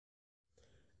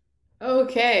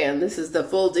Okay, and this is the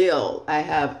full deal. I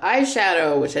have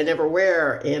eyeshadow, which I never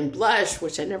wear, and blush,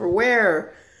 which I never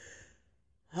wear.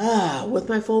 With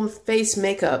my full face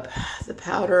makeup, the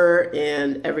powder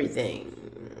and everything.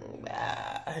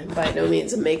 I'm by no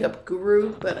means a makeup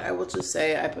guru, but I will just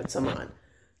say I put some on.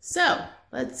 So,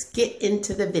 let's get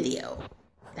into the video.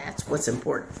 That's what's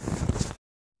important.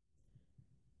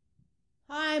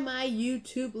 Hi, my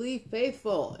YouTube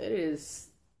faithful. It is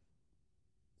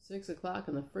 6 o'clock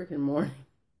in the freaking morning,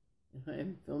 and I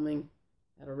am filming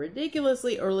at a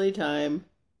ridiculously early time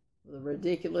with a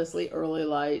ridiculously early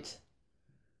light.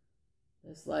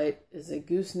 This light is a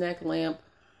gooseneck lamp.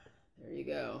 There you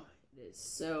go. It is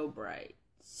so bright.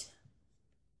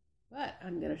 But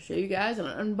I'm going to show you guys an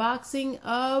unboxing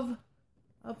of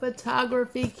a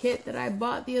photography kit that I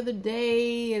bought the other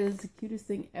day. It is the cutest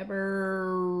thing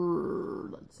ever.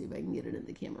 Let's see if I can get it in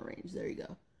the camera range. There you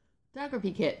go.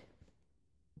 Photography kit.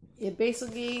 It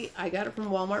basically, I got it from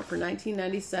Walmart for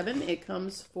 $19.97. It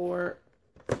comes for,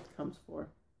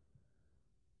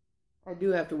 I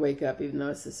do have to wake up even though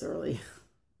it's this early.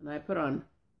 And I put on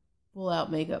full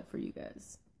out makeup for you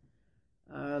guys.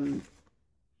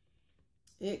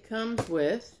 It comes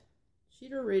with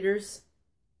cheater readers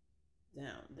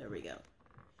down. There we go.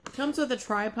 It comes with a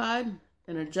tripod,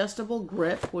 an adjustable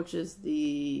grip, which is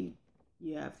you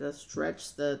have to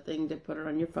stretch the thing to put it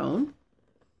on your phone.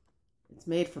 It's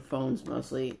made for phones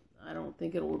mostly. I don't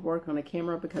think it would work on a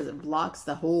camera because it blocks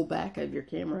the whole back of your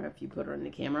camera if you put it on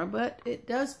the camera, but it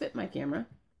does fit my camera.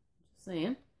 Just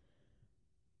saying.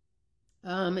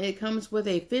 It comes with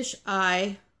a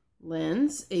fisheye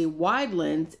lens, a wide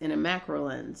lens, and a macro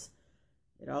lens.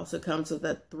 It also comes with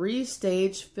a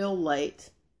 3-stage fill light,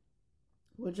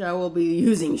 which I will be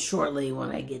using shortly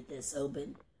when I get this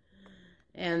open.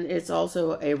 And it's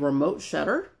also a remote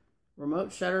shutter.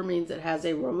 Remote shutter means it has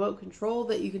a remote control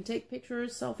that you can take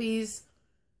pictures, selfies,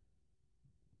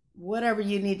 whatever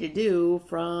you need to do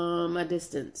from a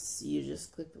distance. You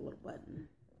just click the little button.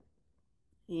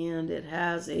 And it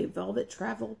has a velvet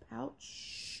travel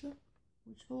pouch,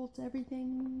 which holds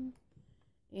everything.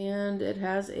 And it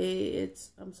has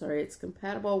it's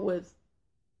compatible with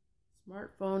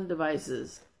smartphone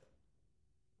devices.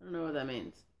 I don't know what that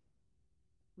means.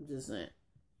 I'm just saying.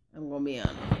 I'm going to be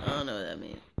honest. I don't know what that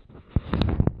means.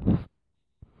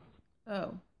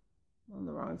 Oh, I'm on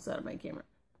the wrong side of my camera.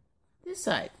 This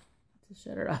side, to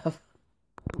shut it off.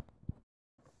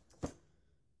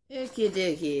 Icky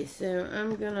dicky. So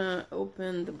I'm gonna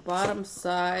open the bottom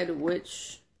side,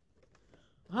 which,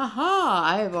 haha,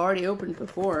 I have already opened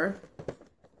before.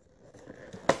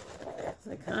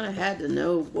 So I kind of had to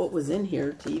know what was in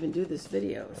here to even do this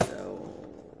video. So,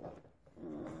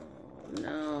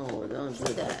 no, don't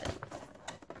do that.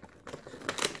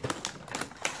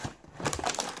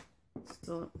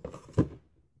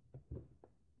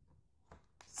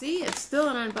 See, it's still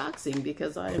an unboxing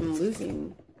because I am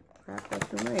losing crap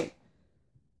left and right.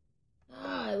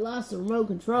 I lost the remote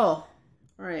control.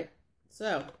 Alright,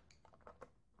 so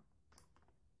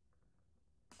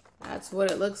that's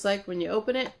what it looks like when you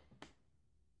open it.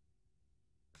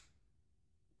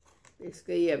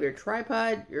 Basically, you have your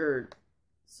tripod, your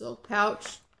silk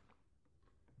pouch.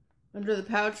 Under the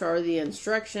pouch are the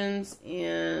instructions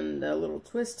and a little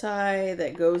twist tie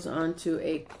that goes onto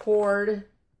a cord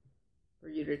for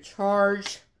you to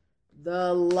charge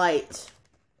the light.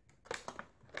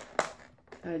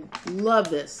 I love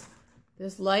this.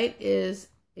 This light is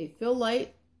a fill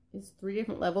light. It's 3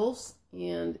 different levels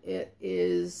and it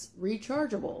is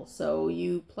rechargeable. So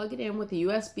you plug it in with a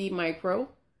USB micro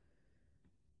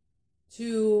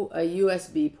to a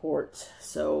USB port.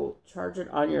 So charge it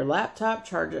on your laptop,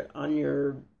 charge it on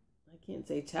your, I can't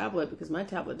say tablet because my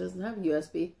tablet doesn't have a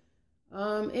USB.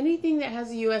 Anything that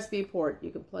has a USB port,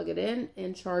 you can plug it in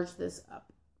and charge this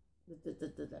up.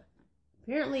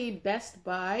 Apparently Best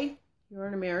Buy here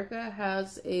in America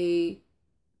has a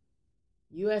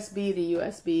USB to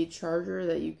USB charger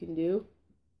that you can do.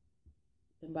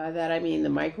 And by that I mean the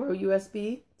micro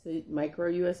USB to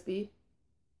micro USB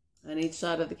on each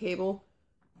side of the cable.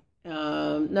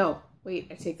 No, wait,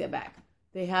 I take that back.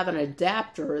 They have an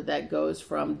adapter that goes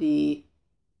from the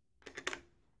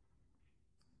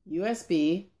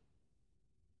USB,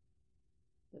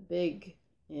 the big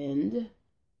end,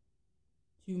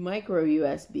 to micro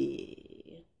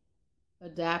USB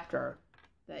adapter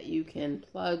that you can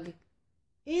plug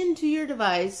into your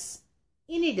device,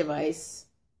 any device,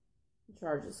 and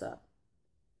charge this up.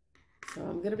 So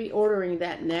I'm going to be ordering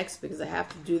that next because I have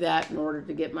to do that in order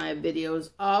to get my videos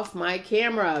off my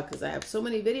camera because I have so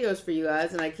many videos for you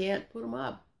guys and I can't put them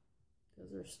up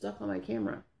because they're stuck on my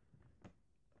camera.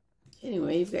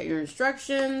 Anyway, you've got your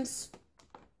instructions.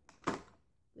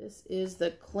 This is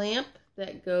the clamp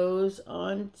that goes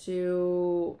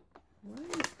onto...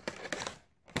 What?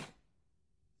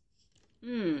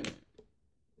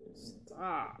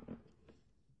 Stop.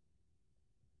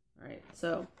 Alright,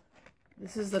 so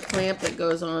this is the clamp that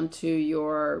goes onto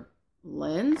your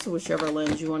lens, whichever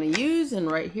lens you want to use.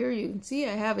 And right here you can see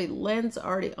I have a lens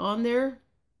already on there.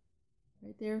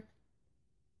 Right there.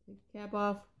 Take the cap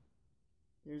off.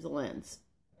 There's a lens.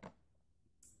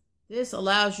 This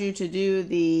allows you to do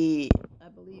the, I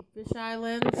believe, fisheye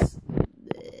lens.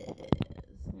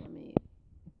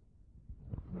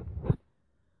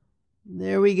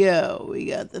 There we go. We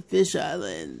got the fisheye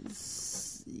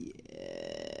lens.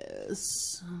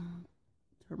 Yes.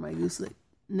 Turn my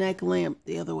gooseneck lamp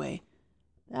the other way.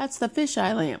 That's the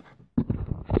fisheye lamp.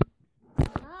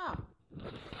 Ah.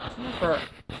 Jennifer.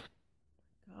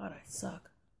 God, I suck.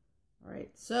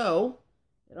 Alright, so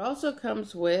it also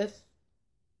comes with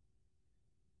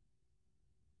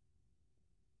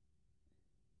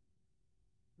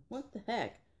what the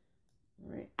heck?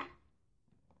 Alright.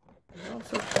 It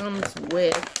also comes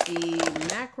with the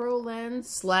macro lens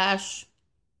slash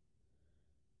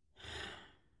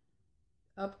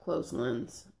up close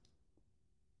lens.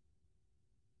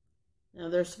 Now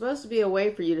there's supposed to be a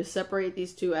way for you to separate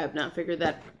these two. I have not figured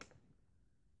that.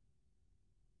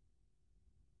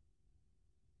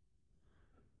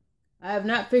 I have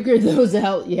not figured those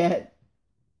out yet.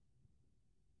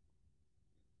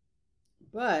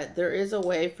 But there is a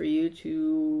way for you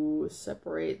to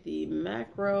separate the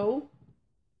macro.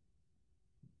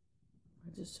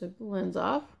 I just took the lens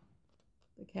off,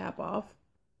 the cap off,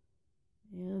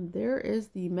 and there is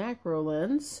the macro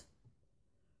lens,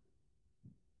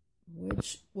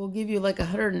 which will give you like a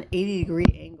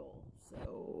 180-degree angle.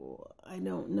 So I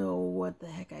don't know what the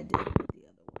heck I did with the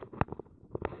other one.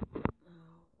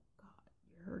 Oh God,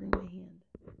 you're hurting my hand.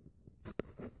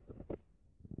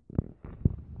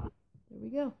 There we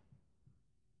go.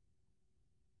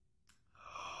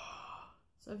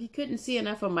 So if you couldn't see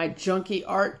enough of my junky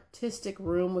artistic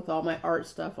room with all my art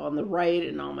stuff on the right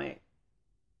and all my, I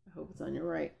hope it's on your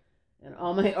right, and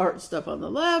all my art stuff on the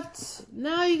left,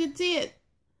 now you can see it.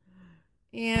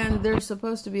 And there's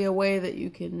supposed to be a way that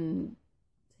you can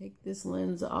take this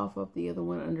lens off of the other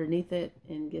one underneath it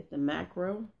and get the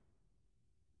macro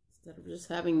instead of just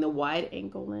having the wide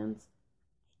angle lens.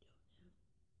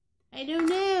 I don't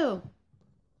know.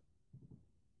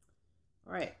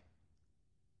 All right.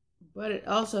 But it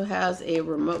also has a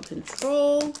remote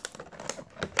control, which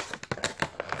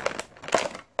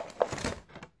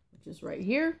is right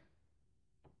here.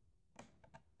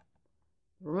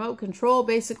 Remote control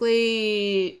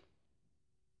basically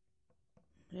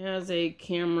has a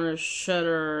camera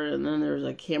shutter, and then there's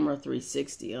a camera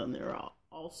 360 on there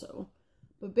also.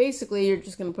 But basically, you're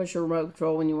just going to push your remote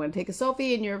control when you want to take a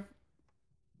selfie, and you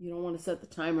don't want to set the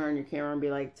timer on your camera and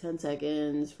be like 10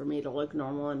 seconds for me to look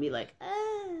normal and be like, ah.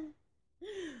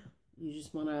 You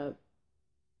just want to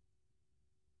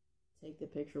take the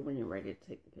picture when you're ready to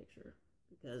take the picture.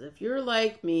 Because if you're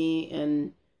like me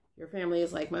and your family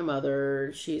is like my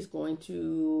mother, she's going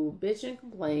to bitch and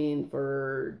complain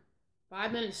for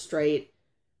 5 minutes straight.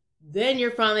 Then you're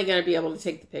finally going to be able to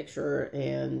take the picture,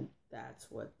 and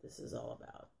that's what this is all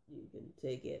about. You can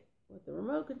take it with the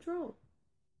remote control.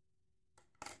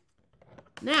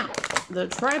 Now, the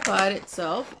tripod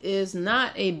itself is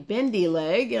not a bendy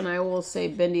leg, and I will say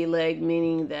bendy leg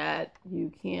meaning that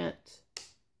you can't...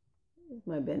 Where's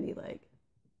my bendy leg?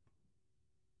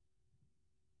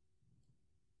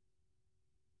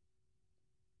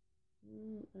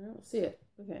 I don't see it.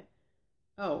 Okay.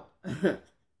 Oh,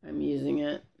 I'm using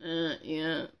it.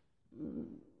 Yeah.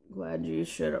 Glad you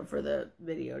showed up for the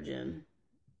video, Jen.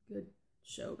 Good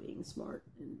show, being smart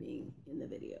and being in the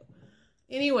video.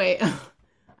 Anyway...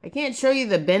 I can't show you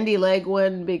the bendy leg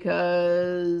one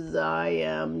because I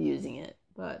am using it.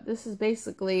 But this is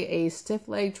basically a stiff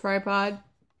leg tripod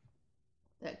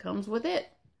that comes with it.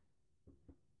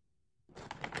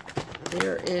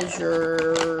 There is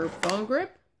your phone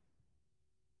grip,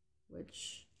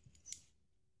 which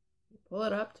you pull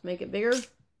it up to make it bigger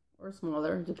or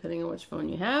smaller, depending on which phone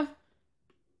you have.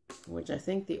 Which I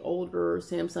think the older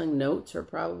Samsung Notes are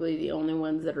probably the only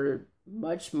ones that are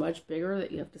much, much bigger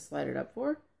that you have to slide it up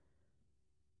for.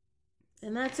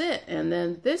 And that's it. And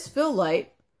then this fill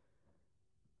light,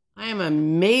 I am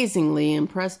amazingly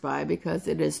impressed by because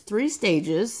it is 3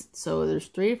 stages. So there's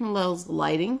 3 different levels of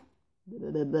lighting.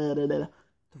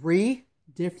 3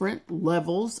 different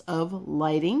levels of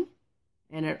lighting.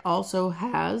 And it also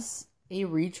has a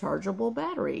rechargeable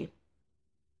battery.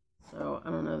 So I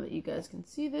don't know that you guys can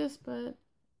see this, but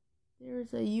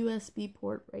there's a USB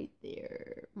port right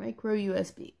there. Micro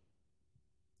USB.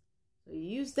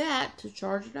 use that to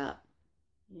charge it up.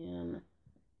 And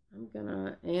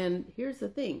and here's the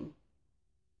thing.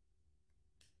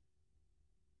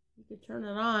 You can turn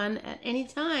it on at any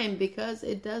time because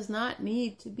it does not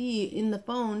need to be in the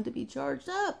phone to be charged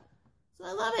up. So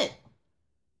I love it.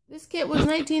 This kit was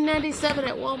 $19.97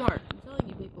 at Walmart. I'm telling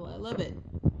you people, I love it.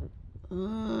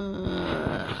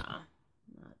 Not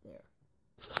there.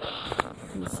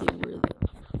 Let me see where I'm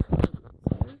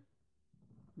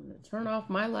going to turn off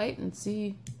my light and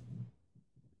see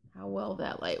how well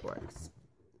that light works.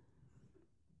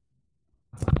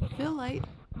 Fill light.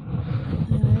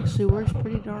 It actually works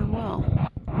pretty darn well.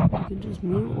 You can just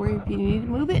move it where if you need to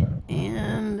move it,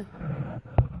 and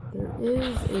there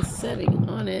is a setting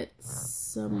on it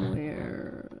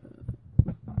somewhere.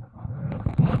 There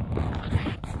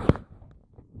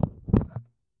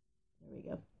we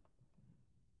go.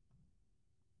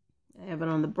 I have it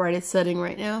on the brightest setting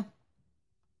right now.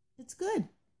 It's good.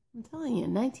 I'm telling you,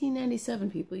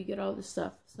 $19.97, people, you get all this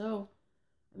stuff. So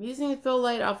I'm using a fill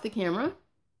light off the camera,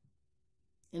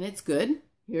 and it's good.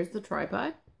 Here's the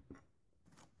tripod.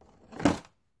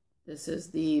 This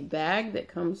is the bag that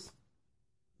comes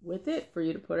with it for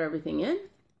you to put everything in.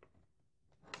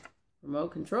 Remote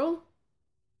control.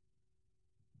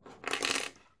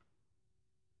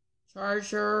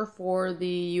 Charger for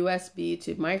the USB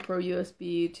to micro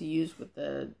USB to use with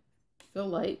the fill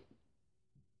light.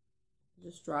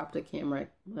 Just dropped a camera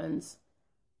lens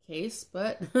case,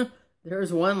 but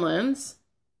there's one lens.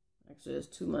 Actually, there's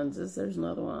two lenses. There's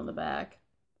another one on the back.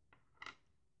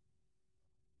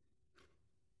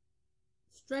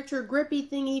 Stretcher grippy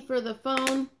thingy for the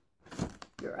phone.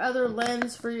 Your other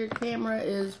lens for your camera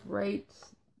is right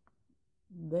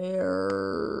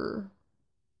there.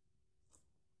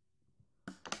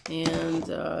 And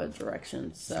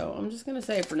directions. So I'm just going to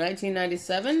say for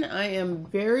 $19.97, I am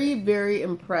very, very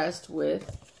impressed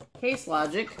with Case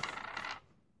Logic,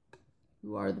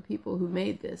 who are the people who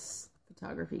made this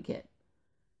photography kit.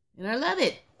 And I love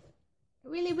it. I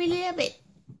really, really love it.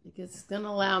 Because it's going to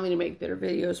allow me to make better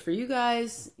videos for you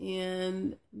guys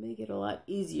and make it a lot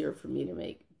easier for me to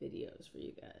make videos for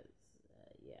you guys.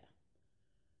 Yeah.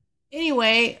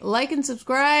 Anyway, like and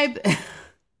subscribe.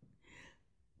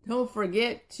 Don't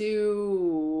forget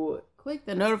to click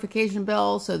the notification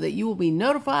bell so that you will be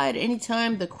notified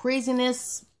anytime the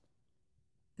craziness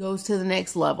goes to the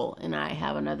next level and I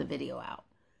have another video out.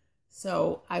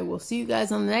 So I will see you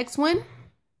guys on the next one.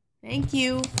 Thank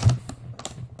you.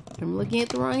 I'm looking at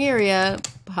the wrong area.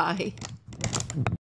 Bye.